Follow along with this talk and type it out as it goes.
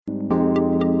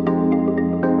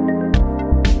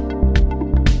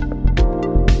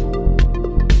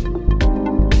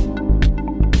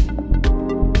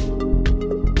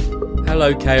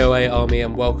Hello KOA Army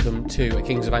and welcome to a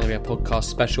Kings of Anglia podcast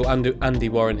special. Andy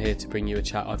Warren here to bring you a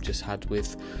chat I've just had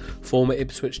with former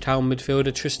Ipswich Town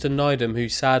midfielder Tristan Nydam, who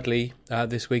sadly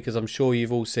this week, as I'm sure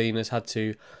you've all seen, has had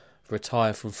to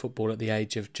retire from football at the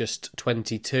age of just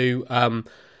 22.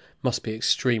 Must be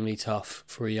extremely tough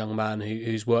for a young man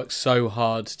who's worked so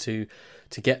hard to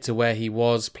get to where he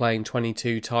was, playing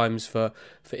 22 times for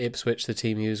Ipswich, the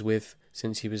team he was with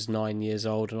since he was 9 years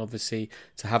old, and obviously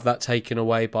to have that taken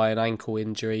away by an ankle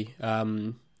injury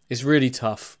is really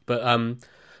tough. But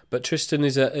Tristan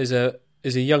is a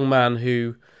young man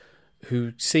who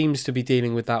seems to be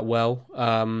dealing with that well.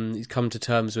 He's come to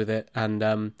terms with it, and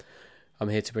I'm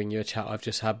here to bring you a chat I've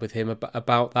just had with him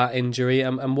about that injury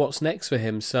and what's next for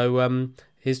him. So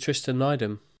here's Tristan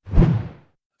Nydam.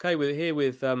 Okay, we're here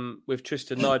with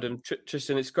Tristan Nydam.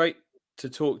 Tristan, it's great to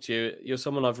talk to you. You're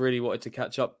someone I've really wanted to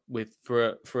catch up with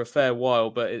for a fair while,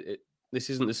 but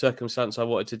this isn't the circumstance I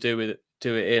wanted to do it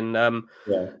in.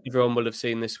 Everyone will have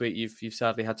seen this week you've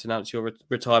sadly had to announce your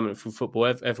retirement from football.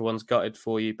 Everyone's gutted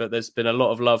for you, but there's been a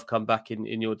lot of love come back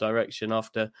in your direction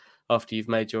after you've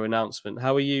made your announcement.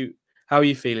 How are you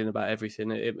feeling about everything?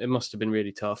 It must have been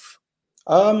really tough.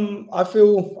 I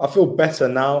feel better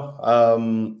now.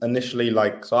 Initially,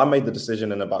 so I made the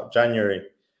decision in about January.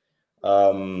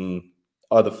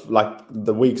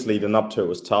 The weeks leading up to it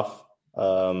was tough.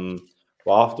 But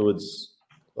afterwards,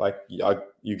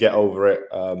 you get over it.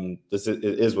 It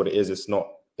is what it is. It's not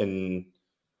in.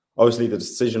 Obviously, the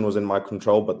decision was in my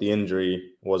control, but the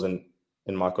injury wasn't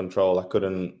in my control. I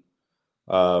couldn't.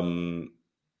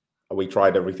 We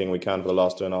tried everything we can for the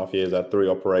last 2.5 years. I had 3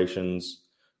 operations,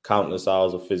 countless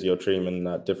hours of physio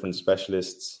treatment, different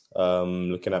specialists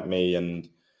looking at me, and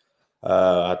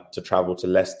I had to travel to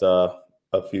Leicester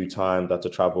a few times. I had to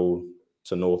travel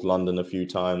to North London a few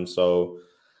times. So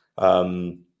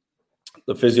the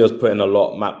physio's put in a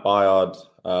lot. Matt Byard,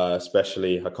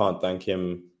 especially, I can't thank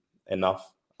him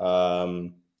enough.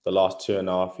 The last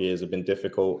 2.5 years have been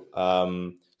difficult.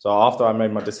 So after I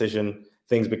made my decision,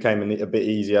 things became a bit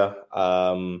easier.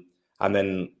 And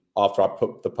then after I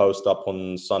put the post up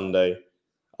on Sunday,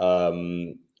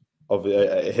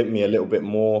 it hit me a little bit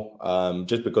more,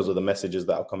 just because of the messages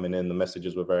that are coming in. The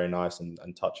messages were very nice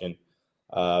and touching.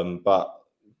 But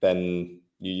then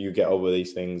you get over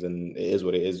these things, and it is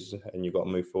what it is, and you've got to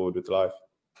move forward with life.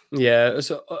 Yeah,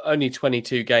 it's only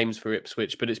 22 games for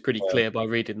Ipswich, but it's pretty clear by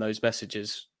reading those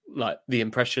messages, like the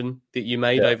impression that you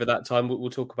made over that time. We'll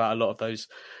talk about a lot of those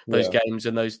games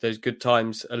and those good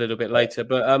times a little bit later.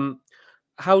 But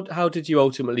how did you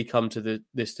ultimately come to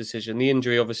this decision? The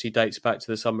injury obviously dates back to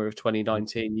the summer of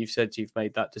 2019. You've said you've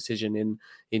made that decision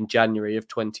in January of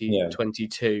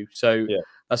 2022. So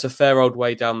that's a fair old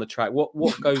way down the track.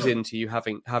 What goes into you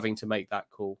having to make that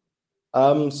call?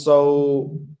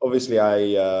 So obviously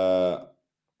I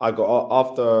got,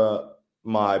 after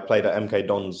I played at MK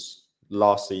Dons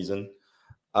last season,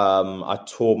 I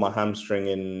tore my hamstring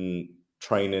in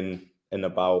training in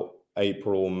about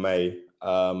April, May.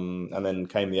 And then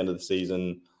came the end of the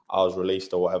season, I was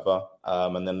released or whatever.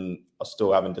 And then I was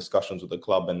still having discussions with the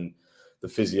club and the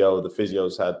physio. The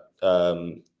physios had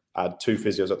 2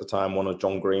 physios at the time. One was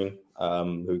John Green,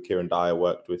 who Kieran Dyer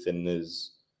worked with in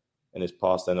his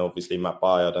past, and obviously Matt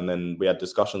Byard. And then we had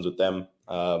discussions with them.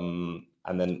 And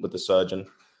then with the surgeon,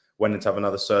 went in to have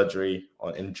another surgery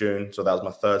in June. So that was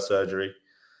my 3rd surgery.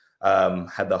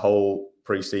 Had the whole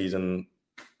pre-season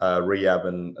rehab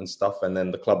and stuff, and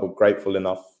then the club were grateful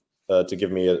enough to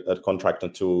give me a contract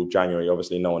until January.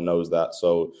 Obviously, no one knows that,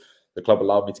 so the club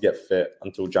allowed me to get fit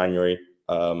until January.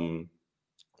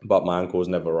 But my ankle was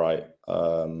never right.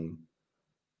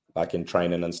 Like in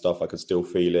training and stuff, I could still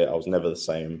feel it. I was never the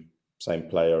same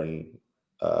player, and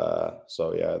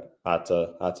so yeah, I had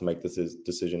to make this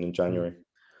decision in January.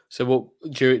 So what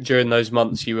during those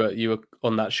months you were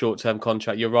on that short-term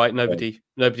contract? You're right. Nobody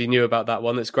knew about that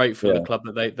one. It's great for the club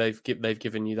that they've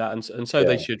given you that, and so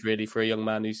they should really, for a young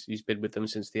man who's been with them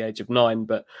since the age of 9.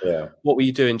 But what were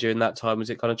you doing during that time? Was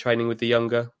it kind of training with the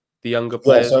younger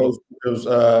players? Yeah,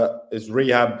 so it's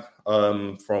rehab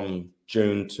from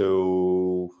June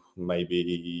to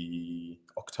maybe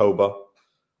October.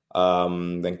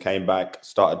 Then came back,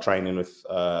 started training with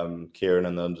Kieran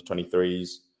and the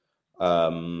under-23s.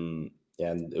 And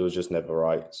it was just never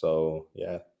right. So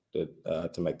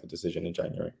to make the decision in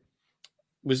January.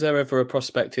 Was there ever a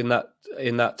prospect in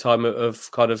that time of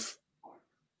kind of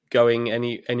going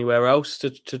anywhere else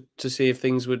to see if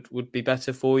things would be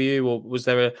better for you, or was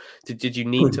there did you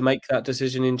need to make that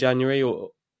decision in January,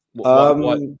 or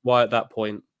why at that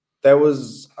point? There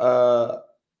was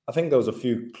I think there was a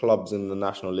few clubs in the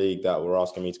National League that were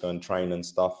asking me to go and train and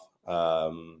stuff.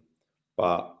 But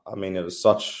But I mean, it was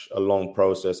such a long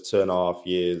process, 2.5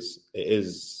 years.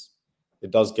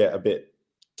 It does get a bit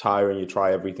tiring. You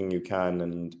try everything you can,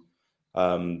 and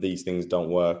these things don't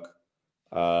work.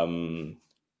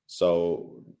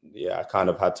 So yeah, I kind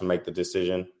of had to make the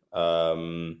decision. Yeah,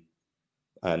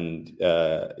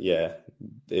 it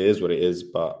is what it is,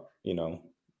 but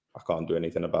I can't do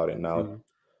anything about it now.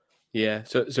 Yeah.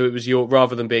 So it was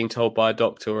rather than being told by a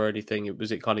doctor or anything,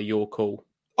 was it kind of your call?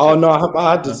 Oh no,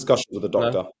 I had discussions with the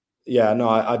doctor. No? Yeah, no,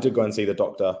 I did go and see the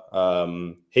doctor.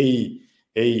 He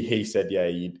said, yeah,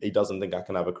 he doesn't think I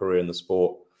can have a career in the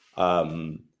sport.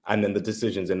 And then the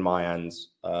decision's in my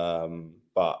hands.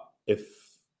 But if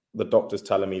the doctor's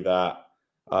telling me that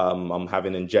I'm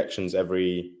having injections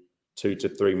every 2 to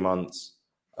 3 months,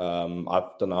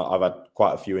 I've had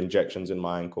quite a few injections in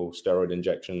my ankle, steroid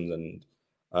injections and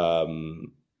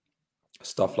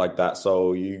stuff like that.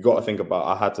 So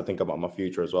I had to think about my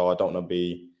future as well. I don't want to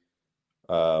be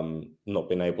not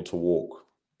being able to walk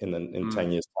in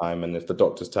 10 years time. And if the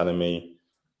doctor's telling me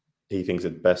he thinks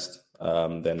it's best,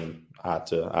 then I had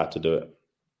to do it.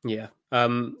 Yeah.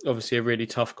 Obviously a really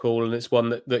tough call, and it's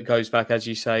one that goes back, as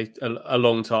you say, a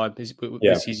long time. This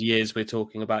is years we're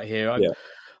talking about here.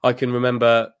 I can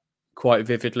remember quite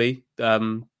vividly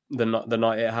the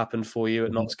night it happened for you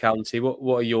at Notts County.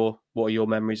 What are your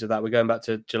memories of that? We're going back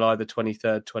to July the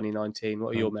 23rd, 2019.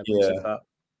 What are your memories of that?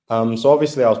 So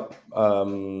obviously I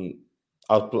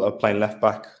was playing left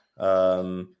back.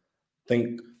 I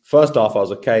think first half I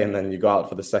was okay, and then you go out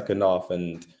for the second half,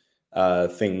 and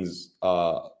things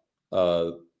are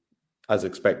as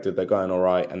expected. They're going all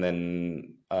right, and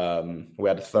then we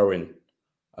had a throw in,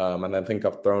 and I think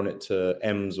I've thrown it to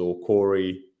Ems or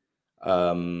Corey,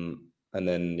 and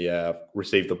then I've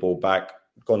received the ball back,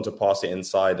 gone to pass it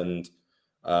inside, and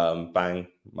bang,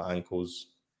 my ankle's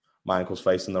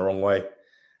facing the wrong way.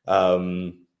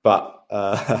 But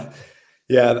I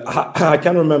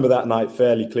can remember that night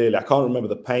fairly clearly. I can't remember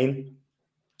the pain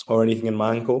or anything in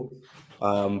my ankle,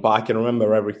 but I can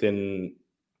remember everything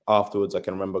afterwards. I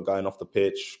can remember going off the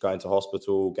pitch, going to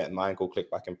hospital, getting my ankle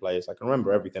clicked back in place. I can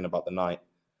remember everything about the night,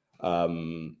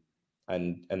 and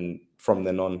from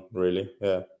then on, really,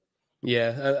 yeah.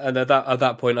 Yeah, and at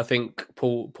that point, I think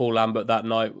Paul Lambert that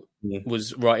night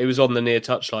was right. It was on the near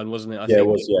touchline, wasn't it? I think it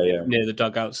was. Yeah, near the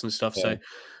dugouts and stuff. Yeah. So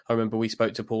I remember we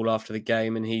spoke to Paul after the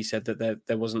game, and he said that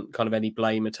there wasn't kind of any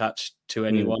blame attached to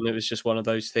anyone. It was just one of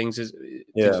those things.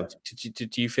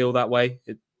 Did you feel that way?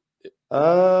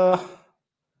 I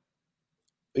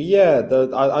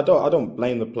don't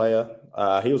blame the player.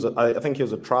 I think he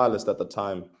was a trialist at the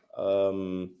time.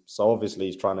 So obviously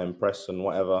he's trying to impress and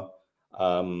whatever.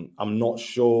 I'm not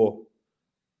sure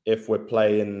if we're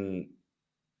playing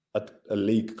a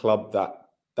league club that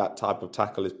type of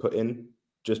tackle is put in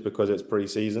just because it's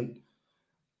pre-season.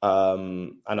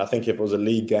 And I think if it was a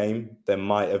league game, there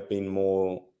might have been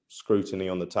more scrutiny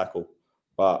on the tackle.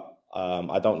 But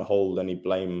I don't hold any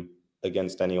blame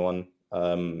against anyone.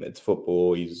 It's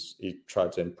football. He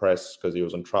tried to impress because he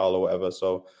was on trial or whatever.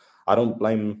 So I don't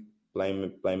blame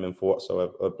him for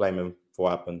whatsoever, or blame him for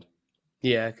what happened.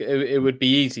 Yeah, it would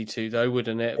be easy to, though,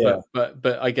 wouldn't it? Yeah.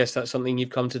 But I guess that's something you've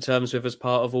come to terms with as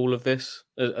part of all of this,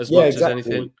 as much as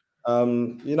anything.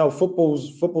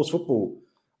 Football's football.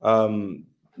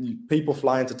 People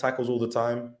fly into tackles all the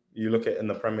time. You look at in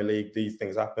the Premier League, these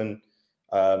things happen.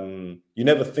 You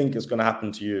never think it's going to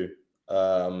happen to you.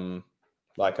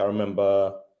 Like I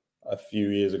remember a few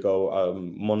years ago,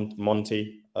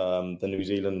 Monty, the New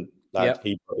Zealand lad,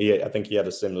 I think he had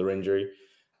a similar injury.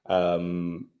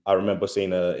 I remember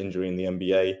seeing an injury in the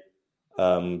NBA,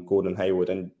 Gordon Hayward,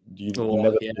 and you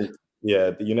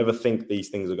never think these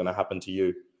things are going to happen to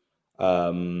you,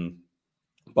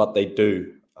 but they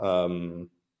do. And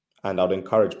I'd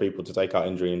encourage people to take out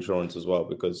injury insurance as well,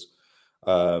 because,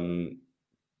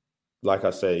 like I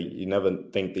say, you never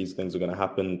think these things are going to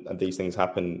happen, and these things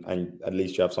happen, and at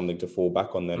least you have something to fall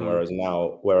back on then.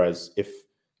 Whereas if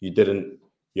you didn't,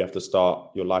 you have to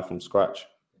start your life from scratch.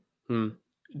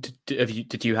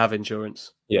 Did you have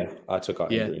insurance? Yeah, I took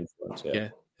out injury insurance.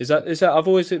 Yeah. Is that? I've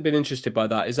always been interested by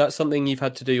that. Is that something you've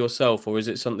had to do yourself, or is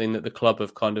it something that the club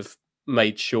have kind of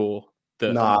made sure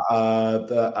that?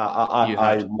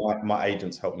 My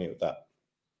agents helped me with that.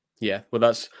 Yeah, well,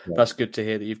 that's good to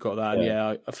hear that you've got that.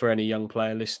 And for any young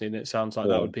player listening, it sounds like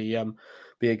that would be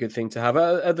a good thing to have.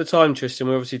 At the time, Tristan,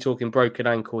 we're obviously talking broken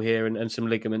ankle here and some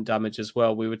ligament damage as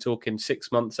well. We were talking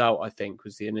 6 months out, I think,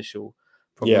 was the initial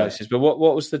prognosis. But what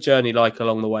was the journey like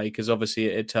along the way? Because obviously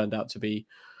it turned out to be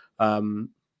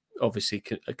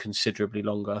considerably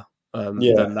longer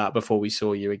than that before we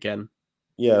saw you again.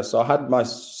 Yeah, so I had my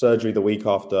surgery the week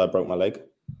after I broke my leg.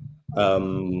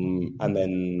 And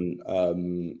then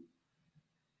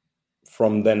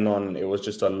from then on, it was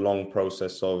just a long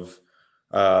process of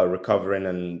recovering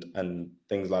and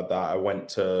things like that. I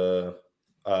went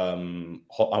on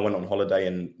holiday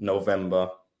in November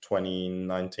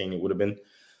 2019. It would have been,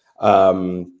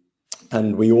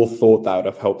 and we all thought that would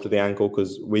have helped with the ankle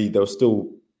because there was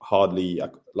still hardly,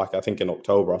 like I think in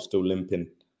October I was still limping,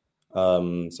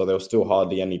 so there was still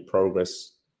hardly any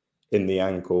progress in the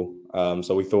ankle.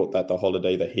 So we thought that the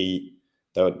holiday, the heat,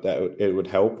 that it would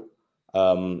help.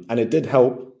 And it did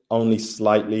help only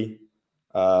slightly.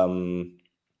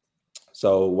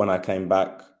 So when I came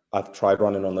back, I tried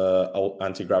running on the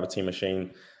anti-gravity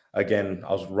machine. Again,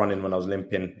 I was running when I was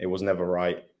limping. It was never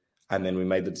right. And then we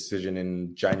made the decision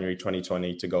in January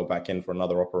 2020 to go back in for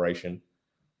another operation.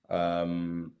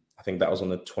 I think that was on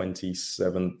the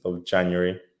 27th of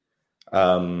January.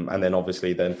 And then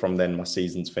obviously from then my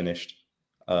season's finished.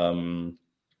 We'll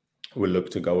look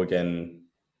to go again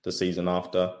the season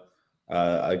after.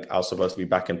 I was supposed to be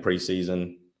back in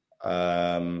pre-season.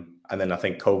 And then I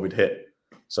think COVID hit.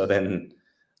 So then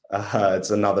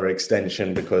it's another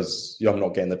extension because I'm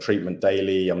not getting the treatment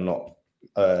daily. I'm not,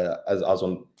 as I was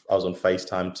on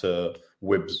FaceTime to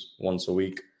Wibbs once a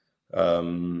week.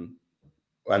 And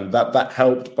that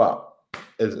helped, but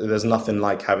there's nothing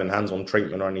like having hands-on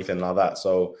treatment or anything like that.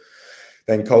 So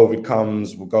then COVID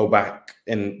comes, we go back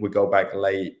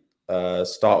late,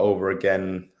 start over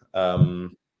again,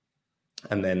 and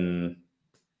then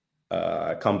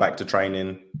come back to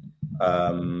training,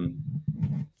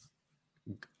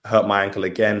 hurt my ankle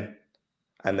again,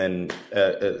 and then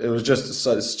it was just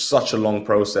such a long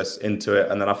process into it.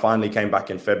 And then I finally came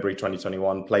back in February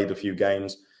 2021, played a few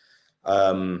games,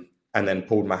 and then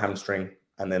pulled my hamstring,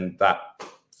 and then that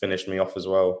finished me off as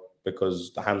well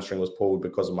because the hamstring was pulled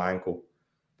because of my ankle,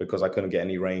 because I couldn't get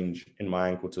any range in my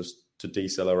ankle to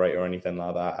decelerate or anything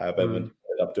like that. I've ended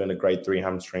up doing a grade 3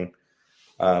 hamstring,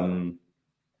 and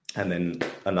then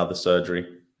another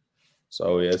surgery.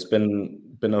 So yeah, it's been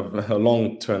a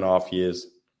long 2.5 years.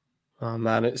 Oh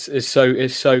man, it's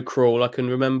so cruel. I can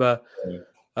remember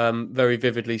very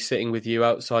vividly sitting with you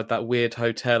outside that weird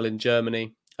hotel in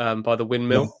Germany by the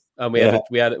windmill, and we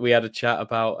had a chat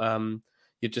about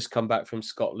you'd just come back from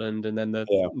Scotland, and then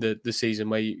the season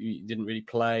where you didn't really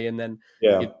play, and then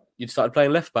you'd started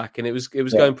playing left back, and it was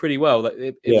going pretty well.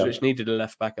 Ipswich needed a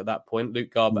left back at that point.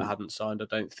 Luke Garbutt hadn't signed, I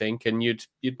don't think, and you'd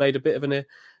made a bit of an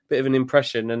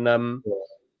impression, and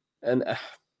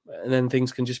then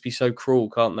things can just be so cruel,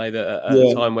 can't they? That at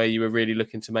a time where you were really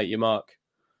looking to make your mark.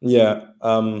 I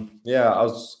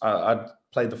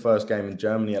played the first game in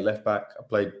Germany at left back. I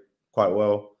played quite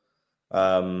well.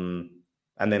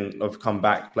 And then I've come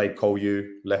back, played Cole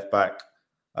U, left back,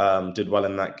 did well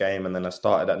in that game. And then I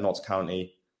started at Notts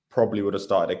County, probably would have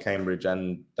started at Cambridge,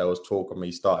 and there was talk of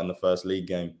me starting the first league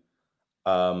game.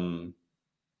 It's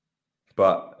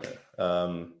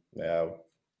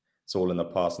all in the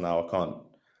past now. I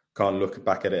can't look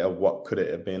back at it of what could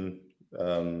it have been.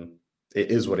 It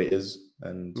is what it is,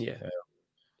 and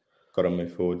got to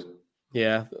move forward.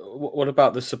 Yeah. What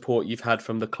about the support you've had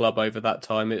from the club over that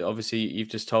time? Obviously, you've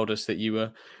just told us that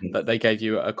that they gave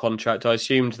you a contract. I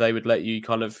assumed they would let you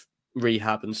kind of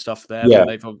rehab and stuff there, but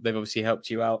they've obviously helped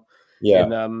you out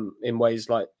in ways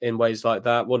like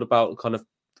that. What about kind of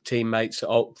teammates,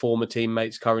 former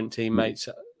teammates, current teammates?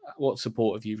 What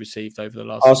support have you received over the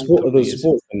last? The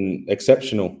support's been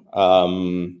exceptional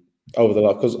over the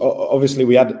last, because obviously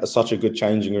we had such a good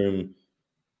changing room.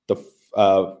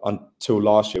 Until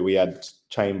last year, we had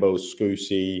Chambers,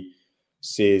 Scousy,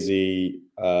 Searsy.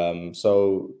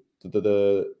 So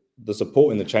the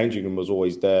support in the changing room was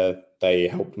always there. They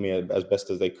helped me as best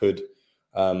as they could.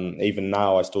 Even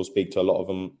now, I still speak to a lot of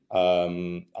them.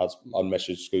 I'll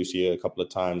message Scousy a couple of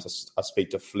times. I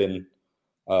speak to Flynn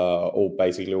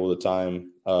basically all the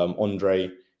time.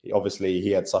 Andre, obviously,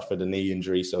 he had suffered a knee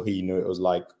injury, so he knew it was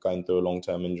like going through a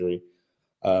long-term injury.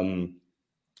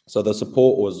 So the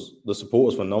support was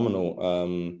phenomenal.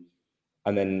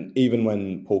 And then even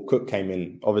when Paul Cook came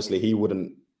in, obviously I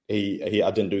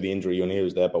didn't do the injury when he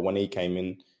was there, but when he came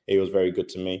in, he was very good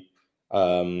to me.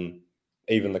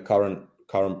 Even the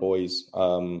current boys,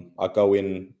 I go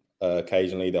in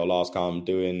occasionally, they'll ask how I'm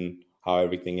doing, how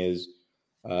everything is.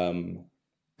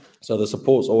 So the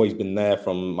support's always been there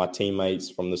from my teammates,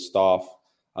 from the staff.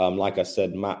 Like I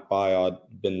said, Matt Bayard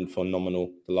been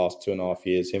phenomenal the last 2.5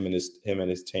 years. Him and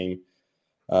his team.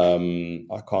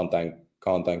 I can't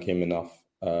thank him enough.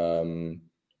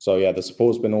 So yeah, the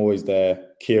support's been always there.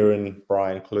 Kieran,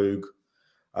 Brian, Klug,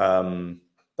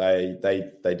 they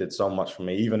did so much for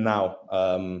me. Even now,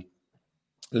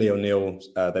 Lee O'Neill,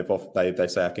 they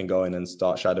say I can go in and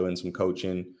start shadowing some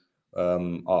coaching.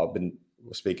 I've been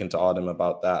speaking to Adam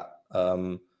about that.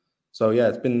 So yeah,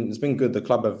 it's been good. The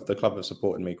club have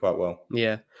supported me quite well.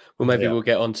 Yeah. Well, maybe we'll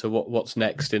get on to what's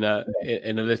next in a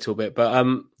little bit. But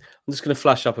I'm just going to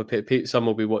flash up a bit. Some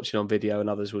will be watching on video, and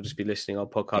others will just be listening on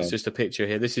podcast. Yeah. Just a picture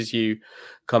here. This is you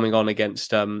coming on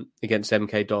against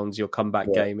MK Dons, your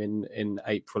comeback game in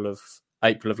April of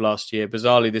last year.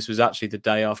 Bizarrely, this was actually the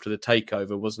day after the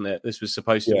takeover, wasn't it? This was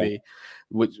supposed to be.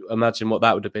 Which, imagine what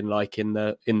that would have been like in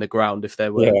the ground if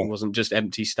there wasn't just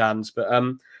empty stands. But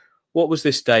what was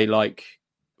this day like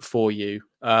for you?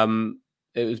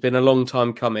 It has been a long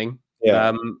time coming,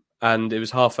 and it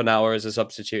was half an hour as a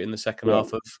substitute in the second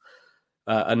half of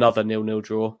another 0-0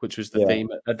 draw, which was the theme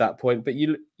at that point. But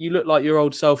you look like your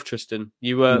old self, Tristan.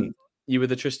 You were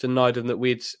the Tristan Nydam that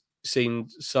we'd seen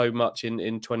so much in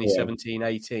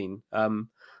 2017-18.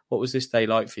 What was this day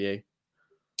like for you?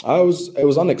 It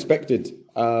was unexpected.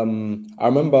 I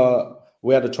remember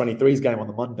we had a 23s game on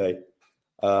the Monday.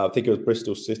 I think it was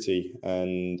Bristol City,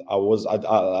 and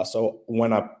so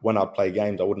when I play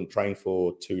games, I wouldn't train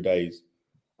for 2 days.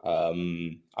 I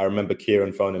remember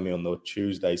Kieran phoning me on the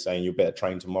Tuesday saying, "You better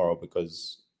train tomorrow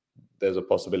because there's a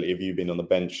possibility of you being on the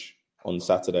bench on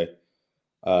Saturday."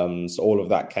 So all of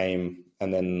that came,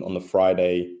 and then on the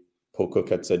Friday, Paul Cook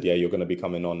had said, "Yeah, you're going to be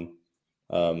coming on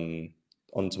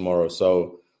tomorrow."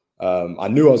 So I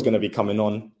knew I was going to be coming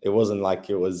on. It wasn't like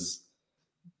it was.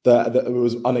 It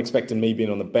was unexpected me being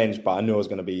on the bench, but I knew I was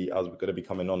going to be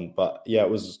coming on. But yeah, it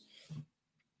was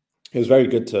very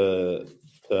good to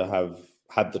have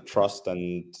had the trust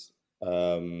and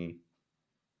the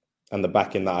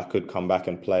backing that I could come back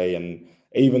and play. And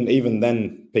even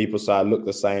then, people say I look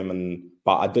the same,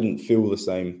 but I didn't feel the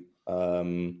same.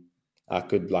 I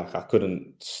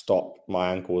couldn't stop.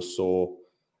 My ankle was sore.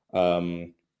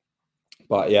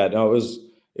 But yeah, no,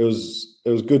 it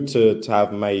was good to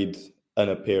have made an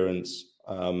appearance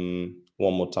one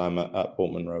more time at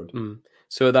Portman Road.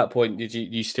 So at that point, did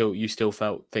you still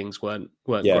felt things weren't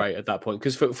great at that point?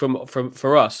 Because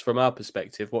for us, from our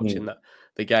perspective, watching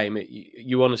the game,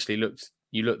 you honestly looked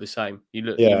the same. You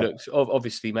looked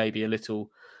obviously maybe a little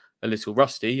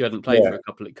rusty. You hadn't played for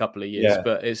a couple of years,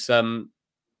 but it's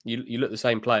you look the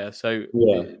same player. So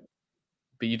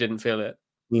but you didn't feel it.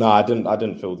 No, I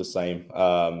didn't feel the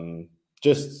same.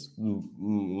 Just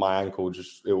my ankle,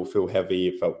 it will feel heavy.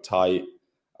 It felt tight.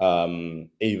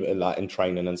 Even like in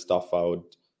training and stuff, I would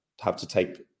have to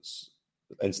take,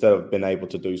 instead of being able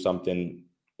to do something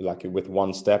like with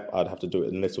one step, I'd have to do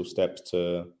it in little steps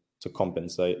to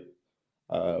compensate.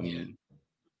 But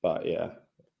yeah,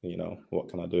 what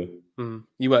can I do?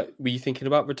 Were you thinking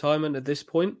about retirement at this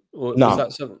point, or no? Was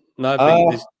that something?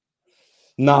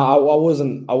 No,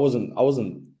 I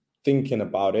wasn't thinking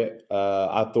about it.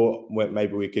 I thought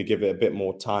maybe we could give it a bit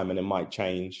more time and it might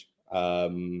change.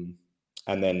 And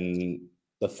then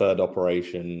the third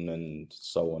operation and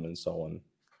so on.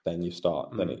 Then you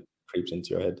start, then it creeps into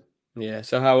your head. Yeah.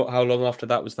 So how long after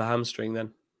that was the hamstring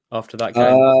then? After that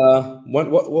game?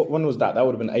 When was that? That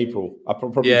would have been April.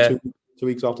 Probably 2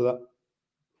 weeks after that.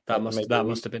 That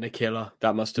must have been a killer.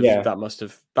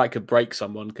 That could break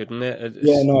someone, couldn't it?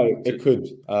 It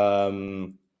could.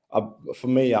 For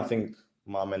me, I think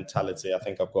my mentality, I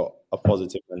think I've got a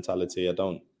positive mentality. I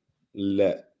don't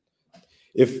let,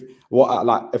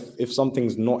 if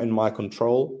something's not in my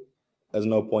control, there's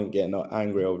no point getting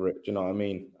angry over it. Do you know what I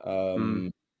mean?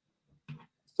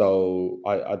 So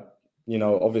I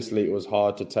obviously it was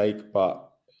hard to take, but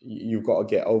you've got to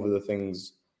get over the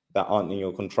things that aren't in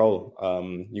your control.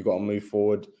 You've got to move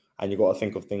forward, and you've got to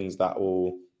think of things that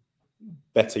will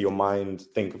better your mind.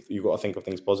 You've got to think of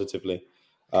things positively.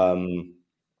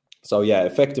 So yeah, it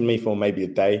affected me for maybe a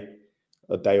day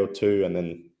or two, and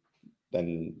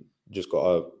then just got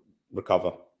to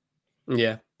recover.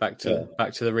 Yeah, back to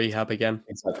the rehab again.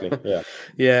 Exactly. Yeah.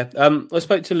 Yeah. I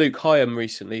spoke to Luke Hyam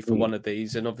recently for one of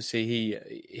these, and obviously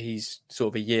he's sort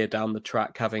of a year down the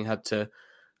track, having had to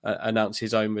announce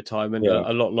his own retirement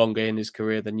a lot longer in his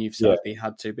career than you've certainly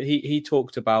had to. But he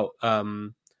talked about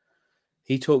kind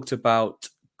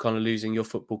of losing your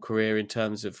football career in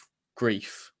terms of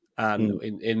grief and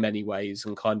in many ways,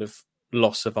 and kind of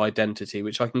loss of identity,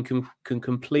 which I can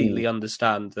completely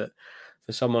understand. That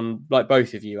for someone like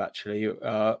both of you, actually,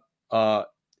 are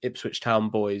Ipswich Town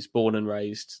boys, born and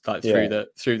raised through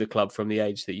the club from the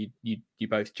age that you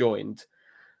both joined.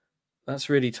 That's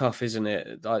really tough, isn't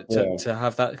it? To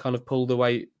have that kind of pulled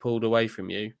away from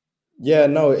you. Yeah,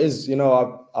 no, it is.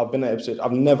 I've been at Ipswich.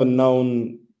 I've never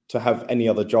known to have any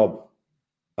other job.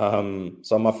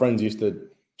 So my friends used to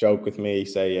joke with me,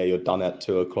 say, "Yeah, you're done at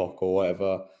 2:00 or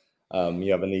whatever."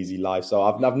 you have an easy life. So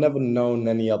I've never known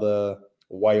any other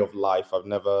way of life. I've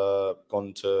never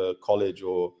gone to college,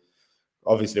 or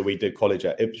obviously we did college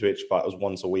at Ipswich, but it was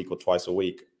once a week or twice a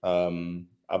week.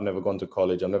 I've never gone to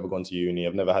college. I've never gone to uni.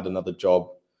 I've never had another job.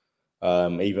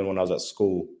 Even when I was at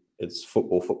school, it's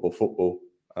football, football, football.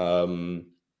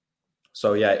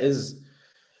 So yeah, it is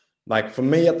like, for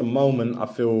me at the moment, I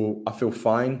feel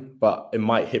fine, but it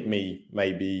might hit me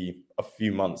maybe a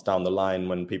few months down the line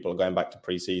when people are going back to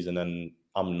pre-season and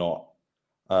I'm not.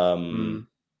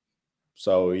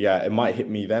 So yeah, it might hit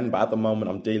me then, but at the moment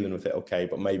I'm dealing with it okay.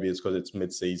 But maybe it's because it's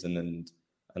mid-season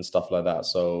and stuff like that.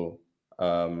 So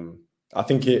I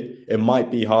think it might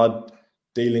be hard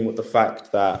dealing with the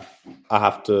fact that I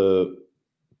have to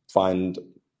find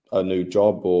a new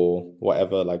job or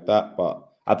whatever like that. But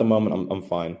at the moment I'm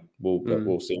fine.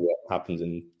 We'll see what happens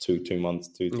in two months,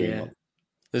 3 months.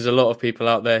 There's a lot of people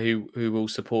out there who will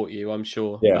support you, I'm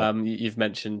sure. Yeah. You've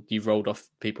mentioned, you've rolled off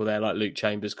people there like Luke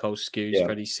Chambers, Cole Skews,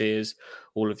 Freddie Sears,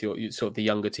 all of your sort of the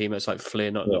younger teammates like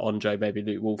Flynn, Andre, maybe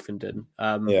Luke Wolfenden.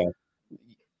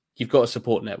 You've got a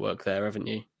support network there, haven't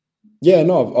you? Yeah,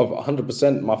 no, of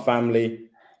 100%. My family.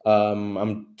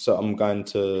 I'm going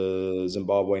to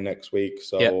Zimbabwe next week,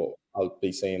 so I'll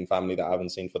be seeing family that I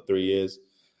haven't seen for 3 years.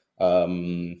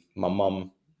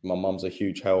 My mum's a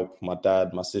huge help. My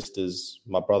dad, my sisters,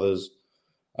 my brothers,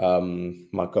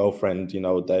 my girlfriend.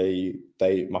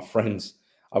 My friends.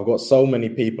 I've got so many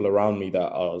people around me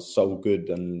that are so good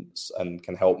and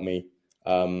can help me.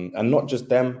 And not just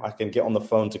them. I can get on the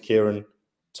phone to Kieran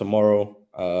tomorrow.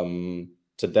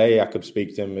 Today I could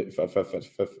speak to him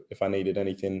if I needed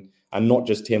anything, and not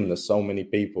just him. There's so many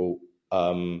people.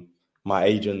 My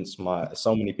agents,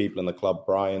 so many people in the club,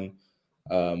 Brian.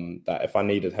 That if I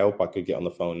needed help, I could get on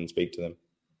the phone and speak to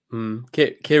them.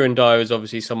 Kieran Dyer is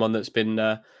obviously someone that's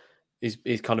been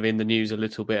he's kind of in the news a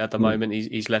little bit at the moment.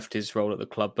 He's left his role at the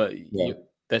club, but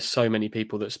there's so many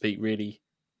people that speak really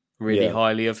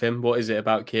highly of him. What is it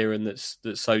about Kieran that's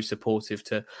so supportive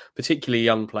to particularly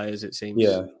young players, it seems?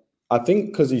 Yeah, I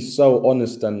think because he's so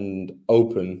honest and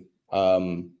open,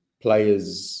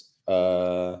 players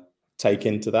take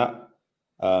into that.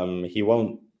 He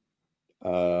won't.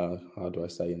 How do I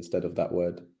say instead of that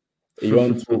word? He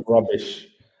won't talk rubbish.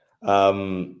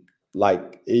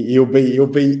 Like he'll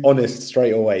be honest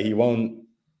straight away. He won't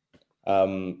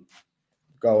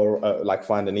go like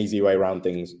find an easy way around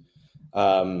things.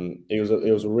 He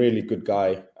was a really good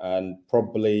guy, and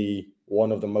probably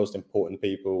one of the most important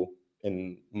people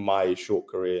in my short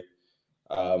career.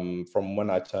 From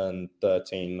when I turned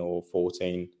 13 or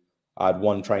 14, I had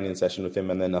one training session with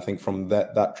him, and then I think from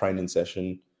that training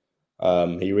session,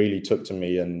 he really took to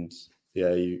me, and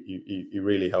he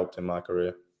really helped in my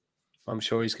career. I'm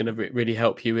sure he's going to really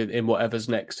help you in whatever's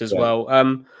next as well.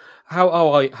 How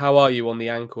are you on the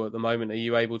ankle at the moment? Are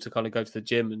you able to kind of go to the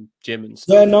gym and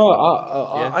stuff? Yeah, no,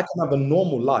 I can have a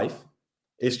normal life.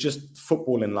 It's just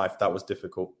football in life that was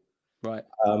difficult. Right.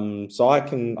 So I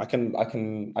can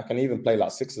even play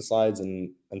like six-a-sides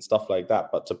and stuff like that.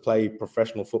 But to play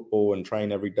professional football and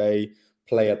train every day,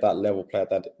 play at that level, play at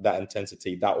that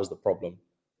intensity, that was the problem.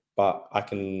 But I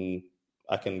can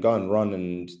go and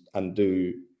run and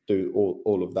do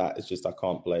all of that. It's just I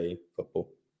can't play football.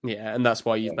 Yeah, and that's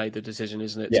why you've made the decision,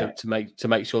 isn't it? Yeah. To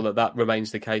make sure that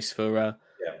remains the case for a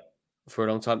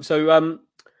long time. So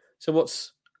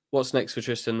what's next for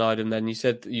Tristan Nydam then?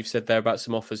 You've said there about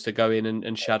some offers to go in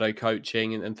and shadow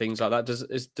coaching and things like that.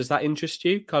 Does that interest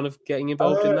you, kind of getting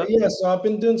involved in that? Yeah, so I've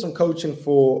been doing some coaching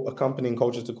for a company in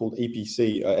Colchester called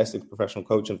EPC, Essex Professional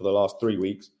Coaching, for the last 3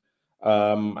 weeks.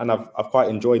 And I've quite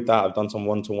enjoyed that. I've done some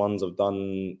one-to-ones.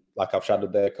 I've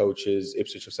shadowed their coaches.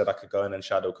 Ipswich have said I could go in and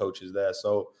shadow coaches there.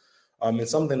 So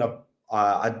it's something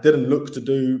I didn't look to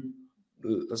do,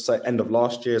 let's say, end of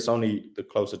last year. It's only the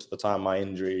closer to the time my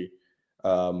injury. I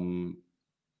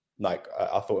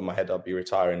thought in my head I'd be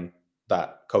retiring,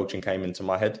 that coaching came into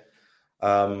my head.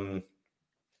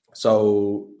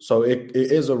 So it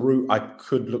is a route I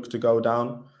could look to go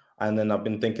down. And then I've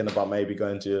been thinking about maybe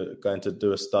going to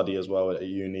do a study as well at a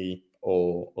uni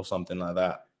or something like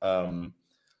that.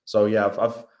 So yeah,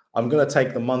 I'm going to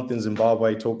take the month in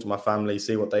Zimbabwe, talk to my family,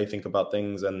 see what they think about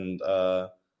things, and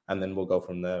then we'll go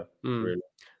from there. Really.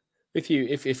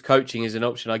 If coaching is an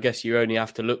option, I guess you only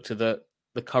have to look to the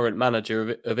current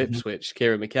manager of Ipswich,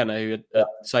 Kieran McKenna, who at the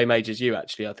same age as you,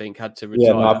 actually, I think, had to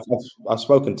retire. Yeah, no, I've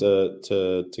spoken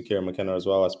to Kieran McKenna as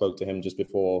well. I spoke to him just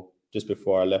before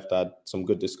I left. I had some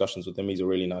good discussions with him. He's a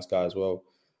really nice guy as well.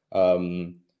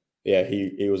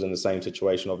 He was in the same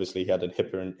situation. Obviously, he had a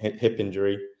hip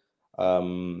injury,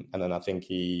 and then I think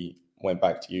went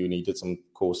back to uni, did some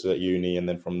courses at uni, and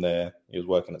then from there he was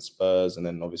working at Spurs, and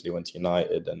then obviously went to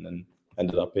United, and then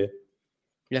ended up here.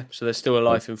 Yeah, so there's still a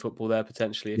life in football there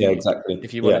potentially. Exactly.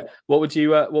 If you want to, what would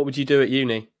you do at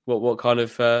uni? What kind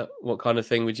of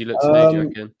thing would you look to do? Do you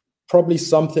reckon? Probably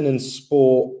something in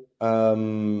sport,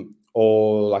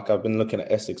 or like I've been looking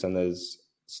at Essex, and there's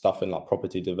stuff in like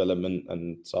property development,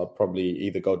 and so I'd probably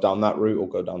either go down that route or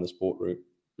go down the sport route.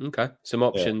 Okay, some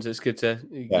options. It's good to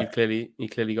you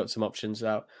clearly got some options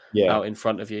out in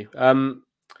front of you.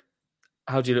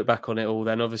 How do you look back on it all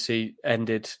then? Obviously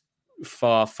ended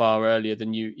far earlier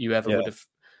than you ever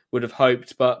would have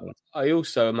hoped, but I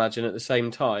also imagine at the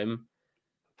same time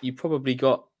you probably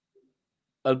got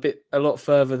a lot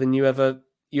further than you ever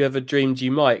dreamed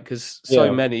you might, because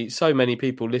so many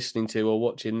people listening to or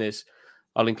watching this,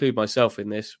 I'll include myself in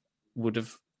this, would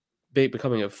have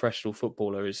becoming a professional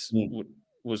footballer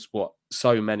was what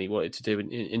so many wanted to do,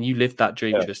 and you lived that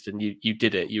dream, Tristan. You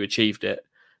did it, you achieved it,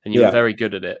 and you were very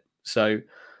good at it. So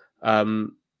how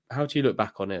do you look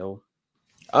back on it all?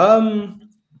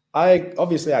 I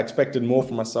expected more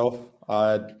from myself.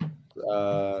 I had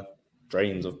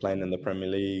dreams of playing in the Premier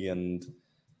League and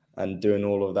doing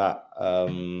all of that.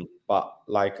 But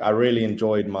like I really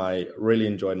enjoyed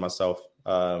myself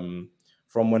from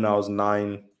when I was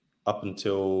 9 up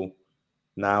until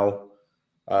now.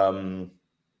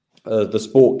 The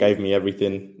sport gave me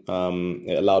everything.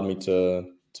 It allowed me to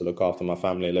look after my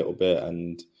family a little bit,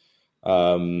 and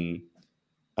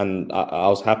I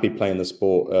was happy playing the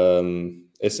sport.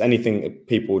 It's anything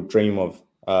people dream of.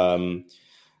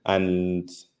 And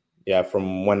yeah,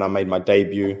 from when I made my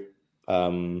debut,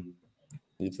 I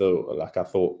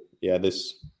thought,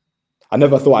 I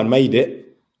never thought I made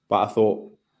it, but I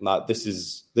thought like this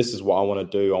is what I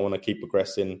want to do. I want to keep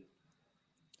progressing.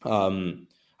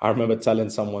 I remember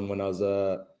telling someone when I was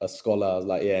a scholar, I was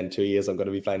like, in 2 years I'm going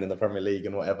to be playing in the Premier League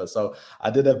and whatever. So I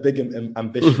did have big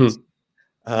ambitions.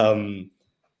 And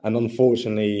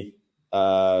unfortunately,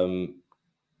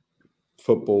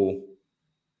 football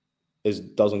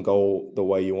doesn't go the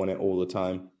way you want it all the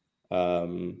time.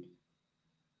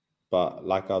 But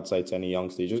like I'd say to any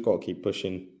youngster, you just got to keep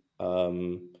pushing,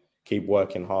 keep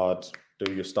working hard,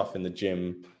 do your stuff in the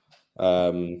gym,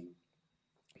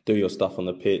 do your stuff on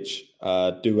the pitch,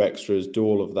 do extras, do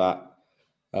all of that.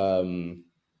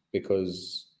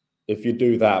 Because if you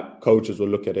do that, coaches will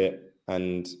look at it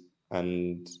and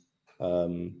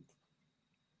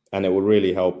it will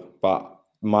really help. But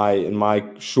in my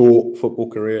short football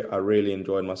career, I really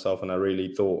enjoyed myself and I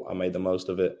really thought I made the most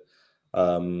of it.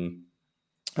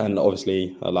 And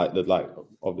obviously, I like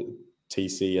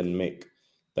TC and Mick.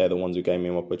 They're the ones who gave me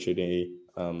an opportunity.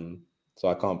 So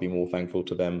I can't be more thankful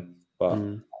to them. But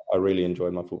I really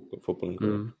enjoyed my footballing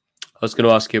career. I was going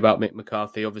to ask you about Mick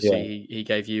McCarthy. Obviously, he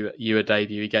gave you a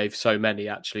debut. He gave so many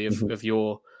actually of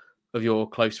your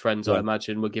close friends. I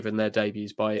imagine were given their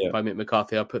debuts by Mick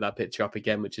McCarthy. I'll put that picture up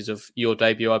again, which is of your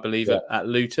debut, I believe, at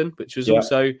Luton, which was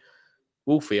also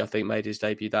Wolfie. I think made his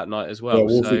debut that night as well. Yeah,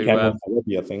 Wolfie came off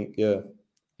already, I think.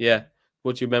 Yeah.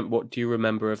 What do you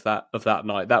remember of that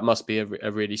night? That must be a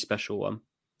really special one.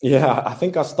 Yeah, I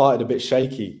think I started a bit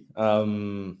shaky.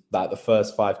 Like the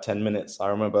first 5-10 minutes, I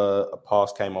remember a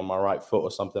pass came on my right foot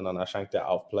or something, and I shanked it out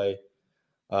of play.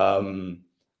 And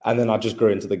then I just grew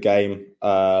into the game.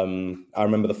 I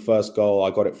remember the first goal, I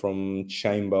got it from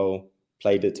Chambo,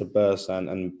 played it to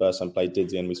Bursan, and Bursan played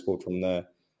Didzy, and we scored from there.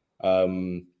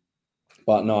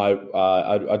 But no,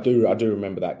 I do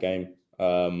remember that game.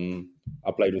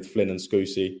 I played with Flynn and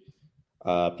Scousy,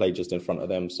 played just in front of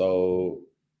them. So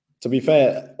to be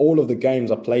fair, all of the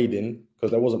games I played in, because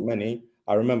there wasn't many,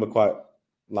 I remember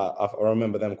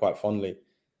them quite fondly.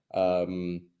 I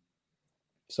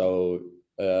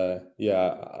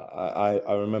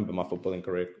remember my footballing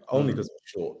career only because it was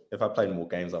short. If I played more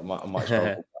games, I might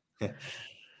struggle.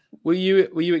 Were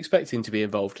you expecting to be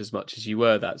involved as much as you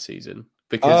were that season?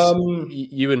 Because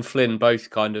you and Flynn both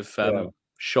kind of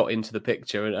shot into the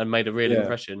picture and made a real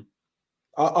impression.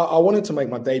 I wanted to make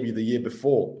my debut the year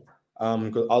before,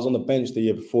 because I was on the bench the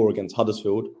year before against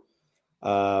Huddersfield.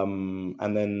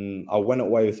 And then I went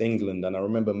away with England, and I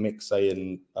remember Mick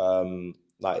saying,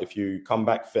 if you come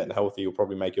back fit and healthy, you'll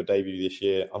probably make your debut this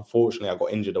year. Unfortunately, I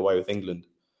got injured away with England.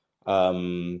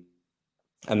 And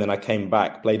then I came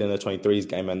back, played in the 23s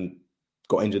game and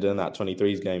got injured in that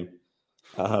 23s game.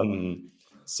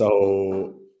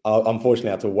 So I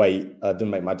unfortunately had to wait. I didn't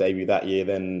make my debut that year.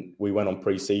 Then we went on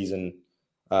pre-season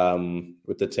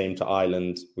with the team to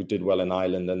Ireland. We did well in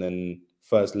Ireland. And then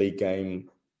first league game,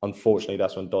 unfortunately,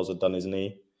 that's when Doz had done his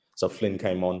knee. So Flynn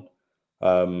came on.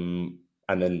 And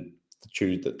then the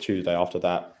Tuesday after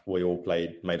that, we all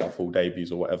made our full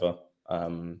debuts or whatever.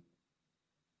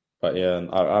 But yeah,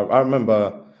 I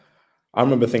remember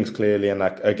things clearly, and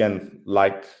I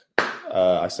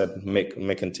said, Mick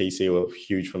and TC were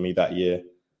huge for me that year.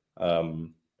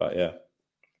 But yeah.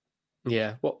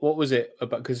 Yeah. What was it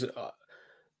about? Because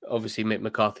obviously Mick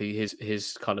McCarthy,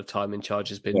 his kind of time in charge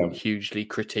has been hugely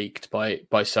critiqued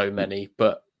by so many,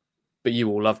 but you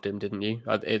all loved him, didn't you?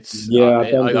 I've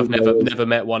never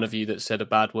met one of you that said a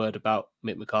bad word about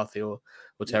Mick McCarthy or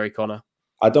Terry Connor.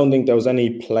 I don't think there was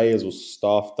any players or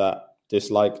staff that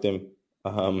disliked him.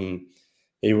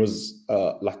 He was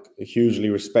hugely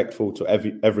respectful to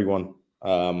everyone.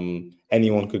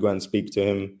 Anyone could go and speak to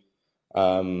him,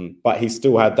 but he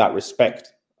still had that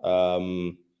respect.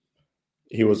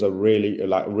 He was a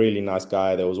really nice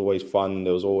guy. There was always fun.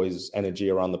 There was always energy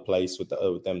around the place with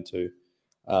them too.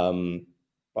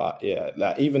 But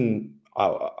yeah, even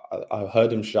I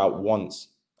heard him shout once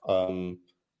in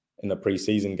a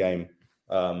pre-season game.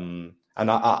 And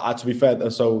I to be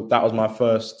fair, so that was my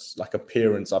first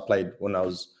appearance I played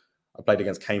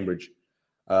against Cambridge.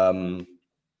 And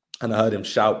I heard him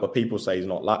shout, but people say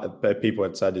people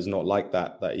had said he's not like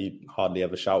that he hardly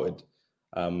ever shouted.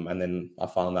 And then I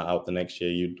found that out the next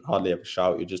year. You'd hardly ever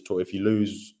shout. You just talk. If you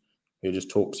lose, he'll just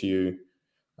talk to you.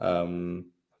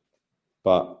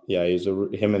 But yeah,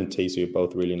 him and TC are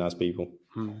both really nice people.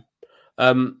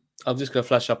 I'm just going to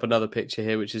flash up another picture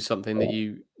here, which is something that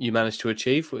you managed to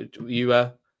achieve.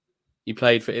 You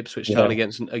played for Ipswich Town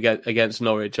against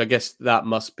Norwich. I guess that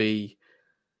must be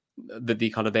the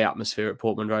kind of the atmosphere at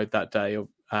Portman Road that day.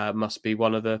 Must be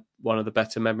one of the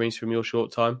better memories from your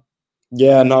short time.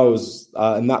 Yeah, no, it was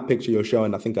in that picture you're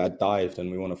showing. I think I dived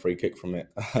and we won a free kick from it.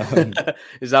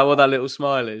 Is that what that little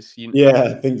smile is? Yeah,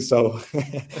 I think so.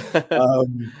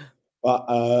 But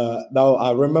no,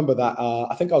 I remember that.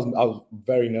 I think I was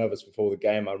very nervous before the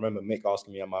game. I remember Mick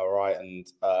asking me, "Am I all right?" And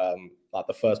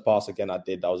the first pass again I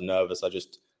did, I was nervous. I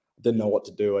just didn't know what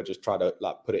to do. I just tried to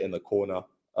put it in the corner.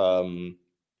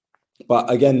 But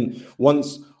again, when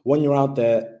you're out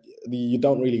there, you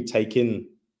don't really take in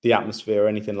the atmosphere or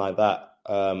anything like that.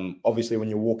 Obviously, when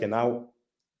you're walking out,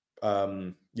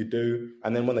 you do,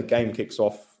 and then when the game kicks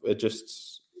off, you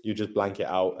just blank it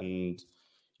out and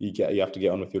you have to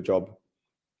get on with your job.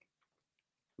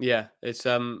 Yeah, it's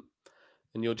and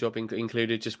your job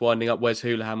included just winding up Wes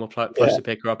Houlihan will push the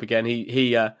picker up again.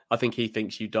 He I think he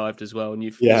thinks you dived as well, and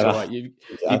you've right. You've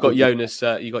got Jonas.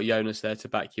 You got Jonas there to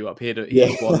back you up.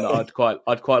 He's one that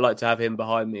I'd quite like to have him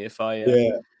behind me if I.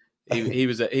 He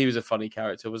was a funny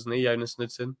character, wasn't he, Jonas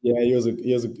Knudsen? Yeah, he was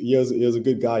a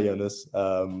good guy, Jonas.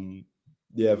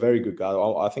 Yeah, very good guy.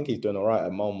 I think he's doing all right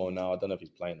at Malmo now. I don't know if he's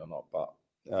playing or not, but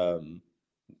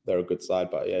they're a good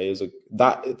side. But yeah,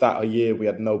 that year we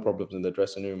had no problems in the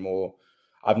dressing room. Or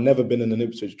I've never been in an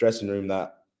Ipswich dressing room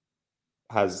that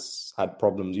has had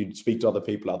problems. You'd speak to other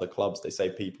people at other clubs. They say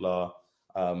people are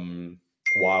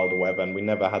wild or whatever, and we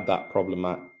never had that problem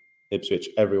at Ipswich.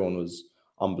 Everyone was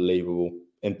unbelievable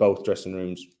in both dressing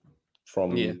rooms,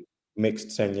 from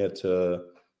mixed tenure to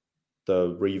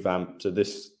the revamp to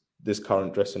this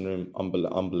current dressing room.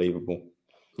 Unbelievable.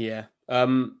 Yeah.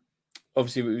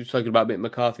 Obviously, we were talking about Mick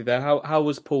McCarthy there. How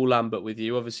was Paul Lambert with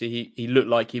you? Obviously, he looked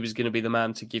like he was going to be the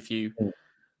man to give you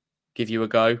a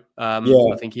go.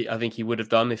 I think he would have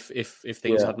done if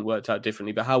things hadn't worked out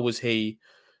differently. But how was he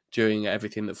during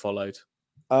everything that followed?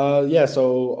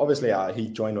 So obviously he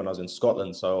joined when I was in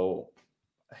Scotland. So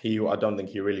I don't think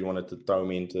he really wanted to throw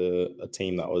me into a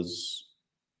team that was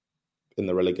in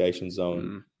the relegation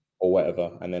zone or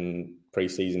whatever. And then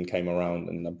pre-season came around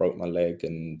and I broke my leg,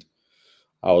 and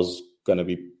I was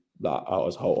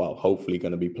hopefully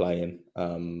going to be playing.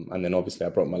 And then obviously I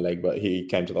broke my leg, but he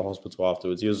came to the hospital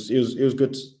afterwards. He was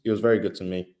good. He was very good to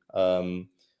me. I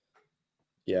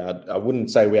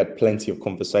wouldn't say we had plenty of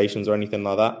conversations or anything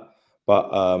like that, but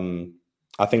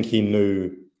I think he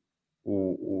knew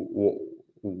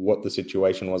what the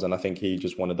situation was, and I think he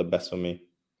just wanted the best for me.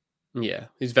 Yeah,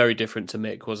 he's very different to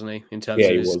Mick, wasn't he? In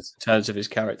terms of his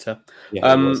character.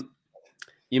 Yeah,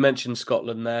 you mentioned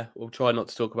Scotland there. We'll try not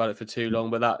to talk about it for too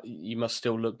long, but that you must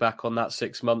still look back on that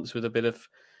 6 months with a bit of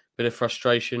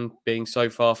frustration, being so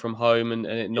far from home and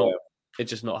it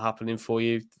just not happening for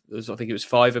you. I think it was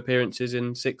 5 appearances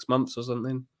in 6 months or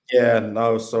something. Yeah,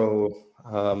 no. So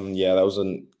that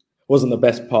wasn't the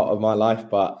best part of my life,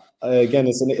 but again,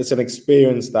 it's an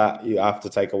experience that you have to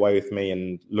take away with me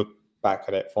and look back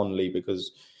at it fondly,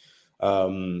 because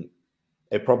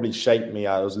it probably shaped me.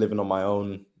 I was living on my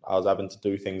own. I was having to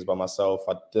do things by myself.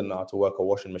 I didn't know how to work a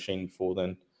washing machine before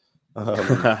then.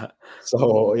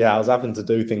 So yeah, I was having to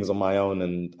do things on my own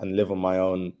and live on my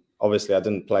own. Obviously, I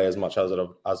didn't play as much as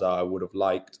I would have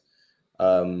liked.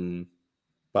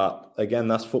 But again,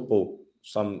 that's football.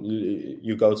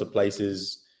 You go to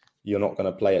places you're not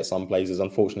going to play at some places.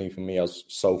 Unfortunately for me, I was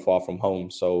so far from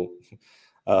home. So,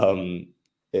 but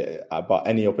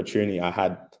any opportunity I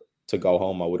had to go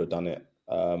home, I would have done it.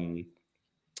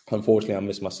 Unfortunately, I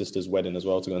missed my sister's wedding as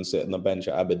well to go and sit on the bench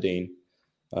at Aberdeen.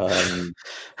 Again,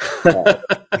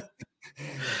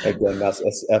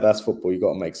 that's football. You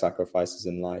got to make sacrifices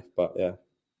in life. But yeah,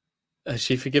 has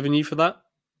she forgiven you for that?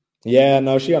 Yeah,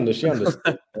 no, she understood.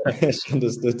 She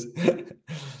understood.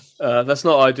 That's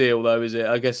not ideal, though, is it?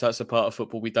 I guess that's a part of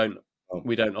football we don't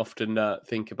often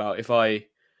think about. If I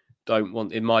don't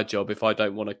want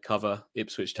to cover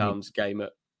Ipswich Town's game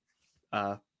at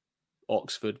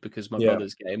Oxford because my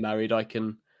brother's getting married, I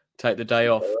can take the day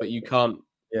off. But you can't.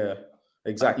 Yeah,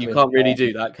 exactly. You can't really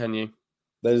do that, can you?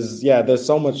 There's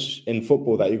so much in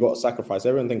football that you've got to sacrifice.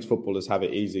 Everyone thinks footballers have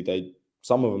it easy.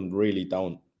 Some of them really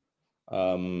don't.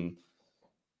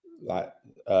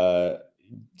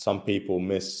 Some people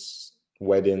miss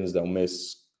weddings, they'll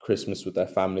miss Christmas with their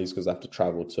families because they have to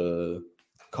travel to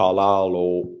Carlisle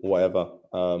or whatever.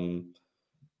 And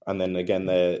then again,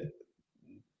 they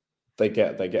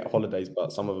get holidays,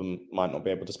 but some of them might not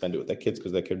be able to spend it with their kids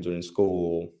because their kids are in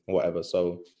school or whatever.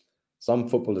 So some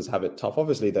footballers have it tough.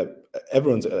 Obviously, that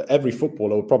every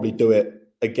footballer will probably do it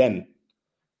again.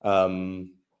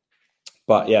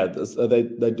 But yeah, they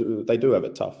do have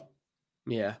it tough.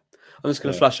 Yeah, I'm just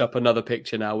going to flash up another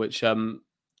picture now, which of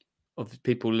the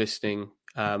people listening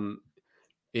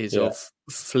is of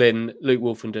Flynn, Luke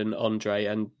Wolfenden, Andre,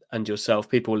 and yourself.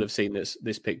 People will have seen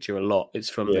this picture a lot. It's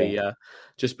from the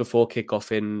just before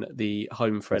kickoff in the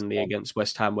home friendly against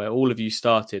West Ham, where all of you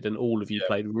started and all of you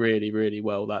played really, really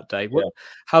well that day.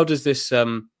 How does this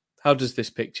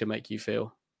picture make you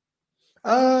feel?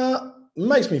 It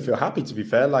makes me feel happy, to be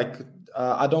fair.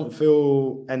 I don't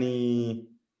feel any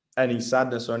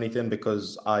sadness or anything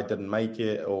because I didn't make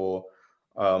it, or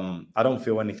I don't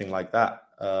feel anything like that.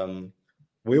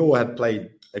 We all had played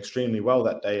extremely well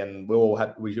that day, and we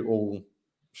all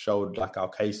showed our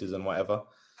cases and whatever.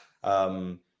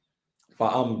 But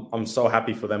I'm so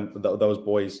happy for them, those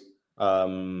boys.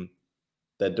 They're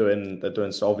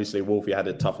doing so. Obviously, Wolfie had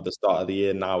it tough at the start of the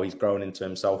year. Now he's grown into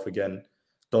himself again.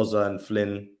 Doza and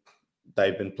Flynn,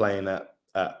 they've been playing at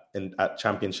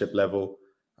championship level.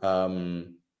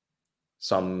 Some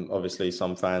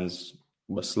fans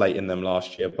were slating them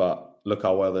last year, but look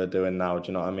how well they're doing now. Do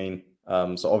you know what I mean?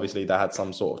 So obviously they had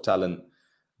some sort of talent.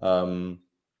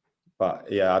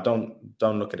 But yeah, I don't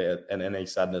look at it in any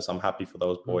sadness. I'm happy for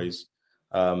those boys.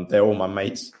 They're all my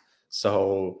mates.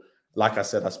 So like I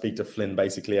said, I speak to Flynn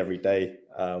basically every day.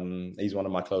 He's one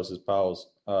of my closest pals.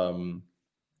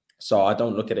 So I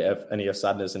don't look at it any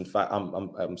sadness. In fact,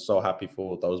 I'm so happy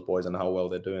for those boys and how well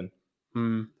they're doing.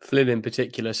 Flynn in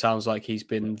particular sounds like he's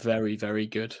been very, very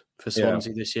good for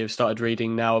Swansea this year. I've started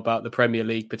reading now about the Premier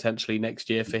League potentially next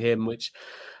year for him, which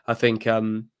I think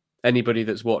anybody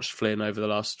that's watched Flynn over the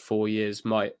last 4 years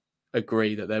might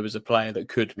agree that there was a player that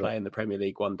could play in the Premier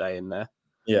League one day in there.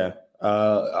 Yeah.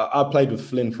 I played with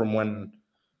Flynn from when...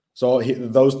 So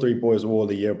those three boys were all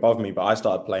the year above me, but I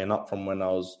started playing up from when I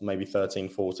was maybe 13,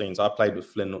 14. So I played with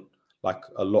Flynn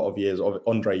a lot of years.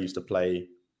 Andre used to play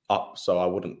up, so I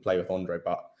wouldn't play with Andre,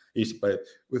 but I used to play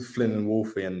with Flynn and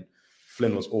Wolfie, and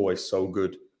Flynn was always so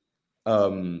good.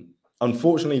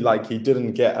 Unfortunately, he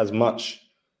didn't get as much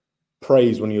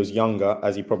praise when he was younger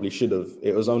as he probably should have.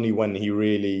 It was only when he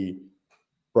really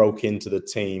broke into the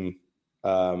team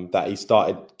that he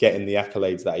started getting the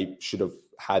accolades that he should have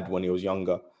had when he was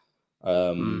younger.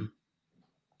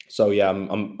 So yeah,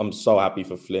 I'm so happy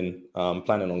for Flynn. I'm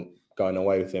planning on going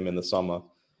away with him in the summer,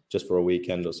 just for a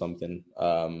weekend or something.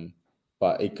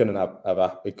 But it couldn't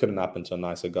happen to a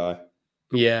nicer guy.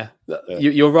 Yeah.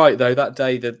 You're right though. That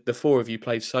day, the four of you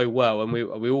played so well, and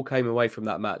we all came away from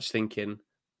that match thinking,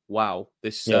 "Wow,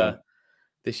 this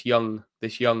young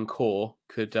core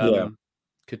could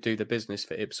do the business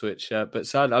for Ipswich." But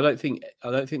sadly, I don't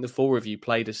think the four of you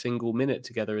played a single minute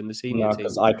together in the senior team.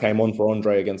 Because I came on for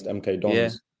Andre against MK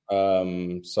Dons.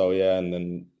 And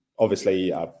then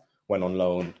obviously I went on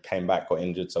loan, came back, got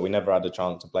injured, so we never had a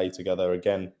chance to play together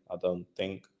again, I don't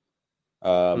think.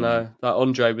 No, that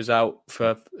Andre was out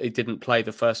he didn't play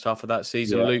the first half of that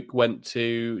season. Luke went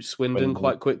to Swindon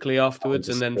quite quickly afterwards,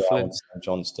 and then Flynn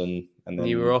Johnston, and then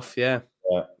you were off.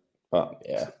 But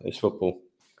it's football.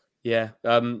 I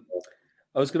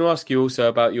was going to ask you also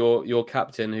about your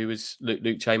captain, who was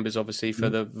Luke Chambers, obviously for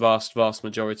the vast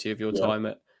majority of your time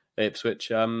at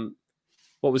Ipswich.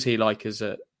 What was he like as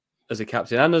a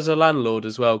captain and as a landlord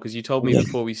as well? Because you told me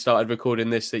before we started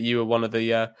recording this that you were one of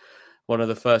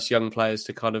the first young players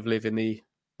to kind of live in the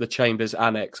the Chambers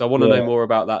annex. I want to know more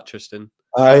about that, Tristan.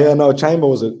 Yeah, no, Chamber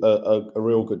was a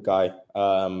real good guy.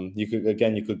 You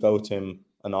could go to him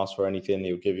and ask for anything.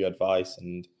 He'll give you advice,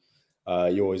 and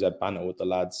you always had banter with the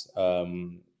lads.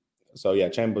 So yeah,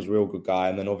 Chamber's a real good guy.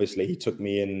 And then obviously he took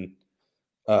me in.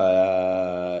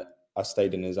 I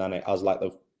stayed in his annex. I was like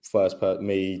the first person.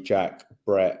 Me, Jack,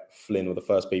 Brett, Flynn were the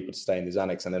first people to stay in his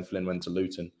annex, and then Flynn went to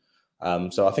Luton.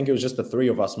 So I think it was just the three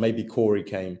of us. Maybe Corey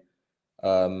came.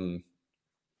 And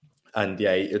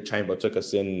yeah, Chamber took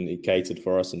us in. He catered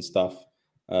for us and stuff.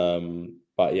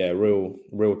 But yeah,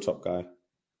 real top guy.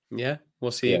 Yeah.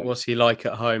 What's he like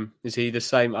at home? Is he the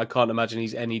same? I can't imagine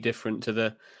he's any different to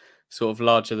the sort of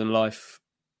larger than life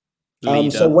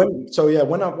leader.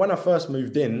 When I first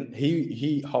moved in,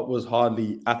 he was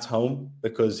hardly at home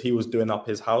because he was doing up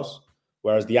his house,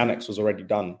 whereas the annex was already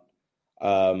done.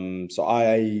 So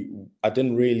I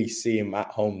didn't really see him at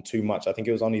home too much. I think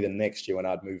it was only the next year when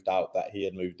I'd moved out that he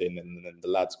had moved in, and then the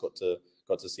lads got to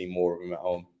see more of him at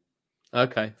home.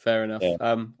 Okay, fair enough.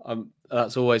 Yeah.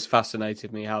 That's always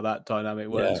fascinated me how that dynamic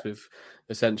works with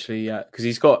essentially because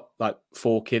he's got like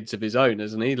 4 kids of his own,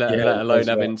 hasn't he? Let alone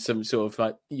having some sort of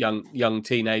like young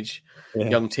teenagers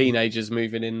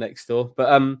moving in next door.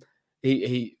 But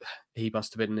he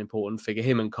must have been an important figure.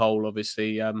 Him and Cole,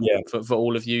 obviously, for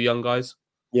all of you young guys.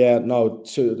 Yeah, no,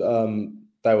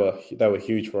 they were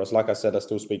huge for us. Like I said, I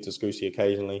still speak to Scusi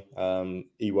occasionally.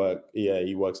 He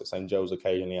works at St. Joe's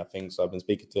occasionally, I think. So I've been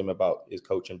speaking to him about his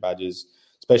coaching badges,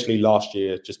 especially last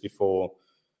year, just before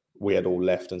we had all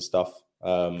left and stuff.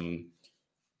 I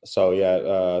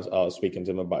was speaking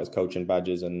to him about his coaching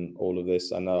badges and all of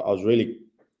this, and I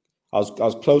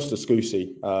was close to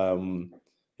Scusi.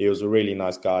 He was a really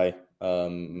nice guy.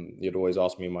 He'd always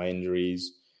ask me my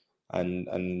injuries.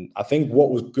 And I think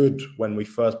what was good when we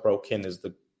first broke in is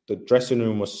the dressing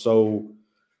room was so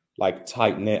like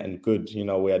tight knit and good. You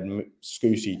know, we had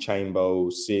Scusi,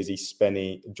 Chambo, Searsy,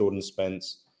 Spenny, Jordan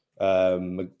Spence,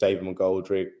 David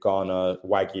McGoldrick, Garner,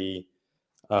 Waggy.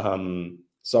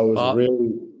 So it was Bart.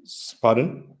 really,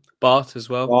 pardon? Bart as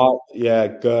well. Bart, yeah,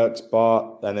 Gertz,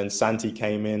 Bart, and then Santi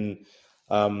came in.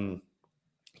 Tom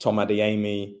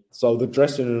Adeyemi. So the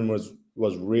dressing room was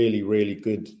really, really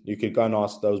good. You could go and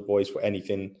ask those boys for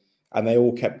anything, and they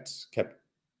all kept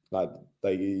like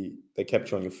they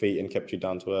kept you on your feet and kept you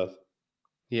down to earth.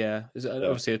 Yeah, it's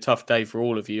obviously a tough day for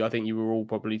all of you. I think you were all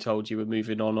probably told you were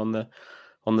moving on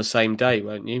the same day,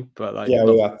 weren't you? But like,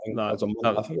 I think it was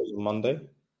a Monday.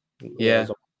 Yeah,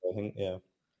 I think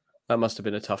that must have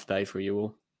been a tough day for you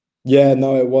all. Yeah,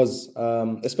 no, it was,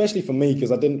 especially for me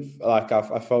because I didn't like.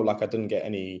 I felt like I didn't get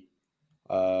any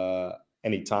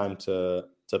time to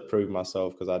prove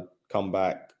myself because I'd come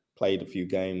back, played a few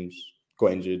games,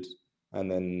 got injured, and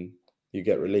then you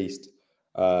get released.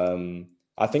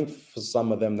 I think for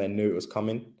some of them, they knew it was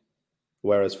coming.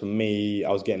 Whereas for me,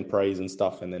 I was getting praise and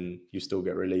stuff, and then you still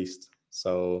get released.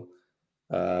 So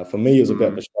for me, it was a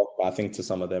bit of a shock, but I think to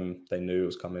some of them, they knew it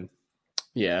was coming.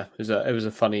 Yeah, it was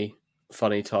a funny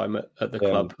time at the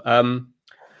club.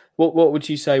 What would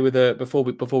you say with before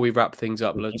we wrap things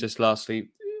up? Just lastly,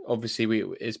 obviously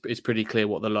it's pretty clear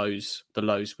what the lows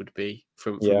would be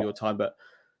from your time, but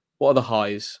what are the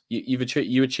highs? You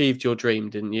achieved your dream,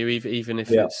 didn't you? Even if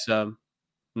it's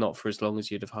not for as long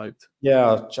as you'd have hoped.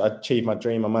 Yeah, I achieved my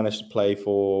dream. I managed to play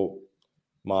for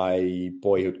my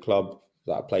boyhood club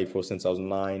that I played for since I was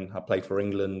 9. I played for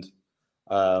England.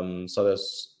 So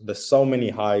there's so many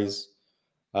highs.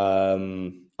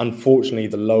 Unfortunately,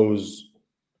 the lows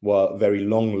were very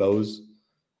long lows.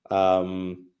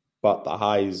 But the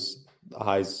highs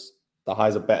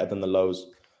are better than the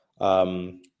lows.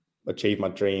 Achieved my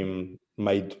dream,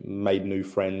 made new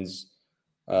friends,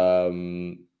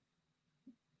 found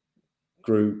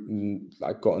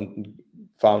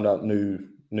out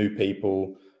new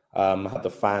people, had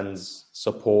the fans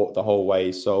support the whole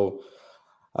way. So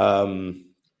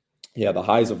the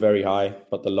highs are very high,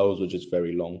 but the lows were just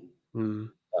very long.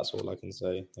 That's all I can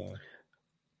say. Yeah.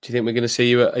 Do you think we're going to see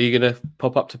you? Are you going to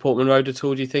pop up to Portman Road at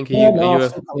all? Do you think? I'll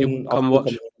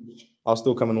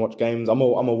still come and watch games. I'm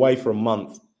away for a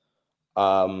month,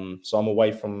 so I'm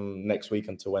away from next week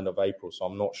until end of April. So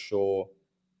I'm not sure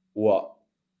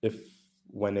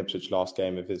when Ipswich last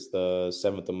game, if it's the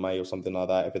 7th of May or something like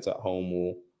that, if it's at home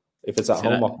or if it's at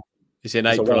home. It's in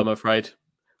April, I'm afraid.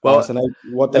 Well, unless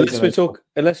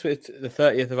it's the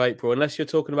 30th of April, unless you're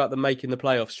talking about them making the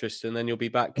playoffs, Tristan, then you'll be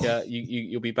back.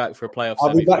 You'll be back for a playoff.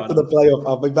 I'll be back for the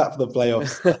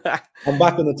playoffs. I'm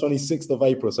back on the 26th of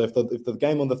April. So if the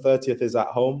game on the 30th is at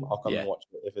home, I'll come and watch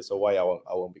it. If it's away, I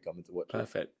won't be coming to watch it.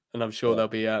 Perfect. And I'm sure there'll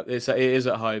be. It is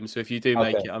at home, so if you do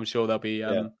make it, I'm sure there'll be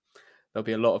there'll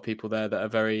be a lot of people there that are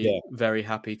very, very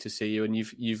happy to see you. And you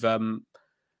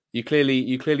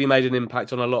clearly made an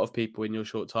impact on a lot of people in your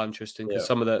short time, Tristan. Because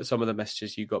some of the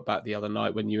messages you got back the other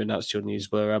night when you announced your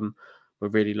news were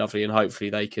really lovely, and hopefully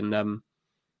they can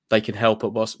help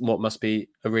at what must be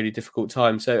a really difficult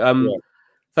time. So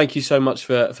thank you so much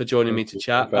for joining me to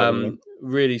chat.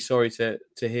 Really sorry to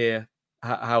hear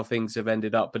how things have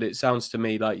ended up, but it sounds to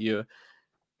me like you're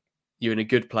in a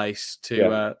good place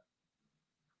to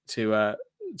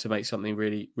make something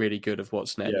really, really good of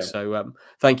what's next. Yeah. So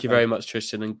thank you very much,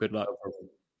 Tristan, and good luck.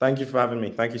 Thank you for having me.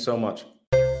 Thank you so much.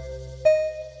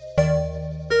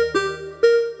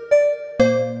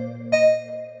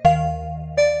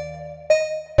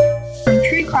 From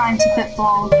true crime to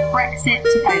football, Brexit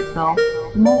to Oakville.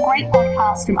 For more great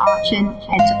podcasts from Archon,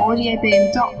 head to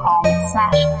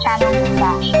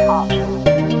audioboom.com/channel/Archon.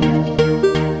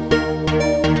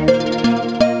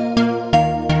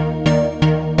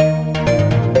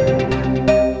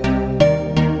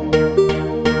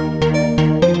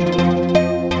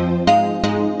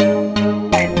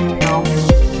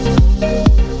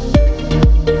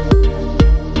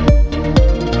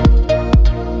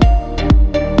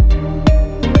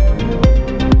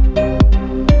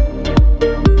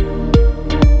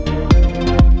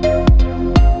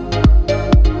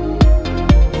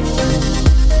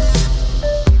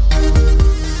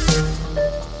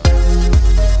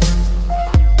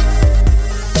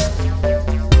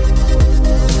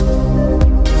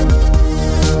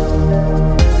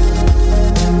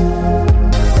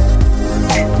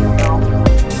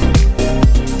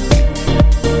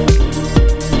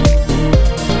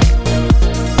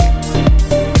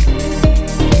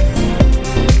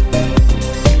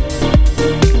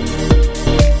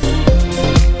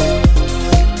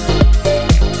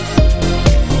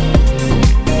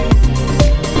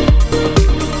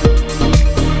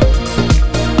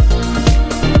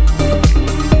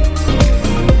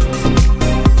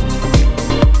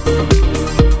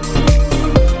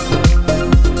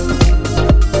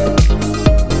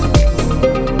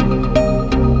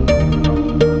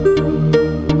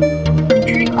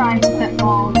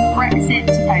 Brexit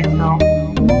to Oakville.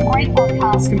 For more great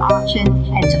podcasts from Archon,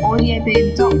 head to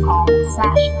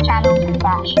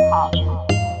audioboom.com/channel/Archon.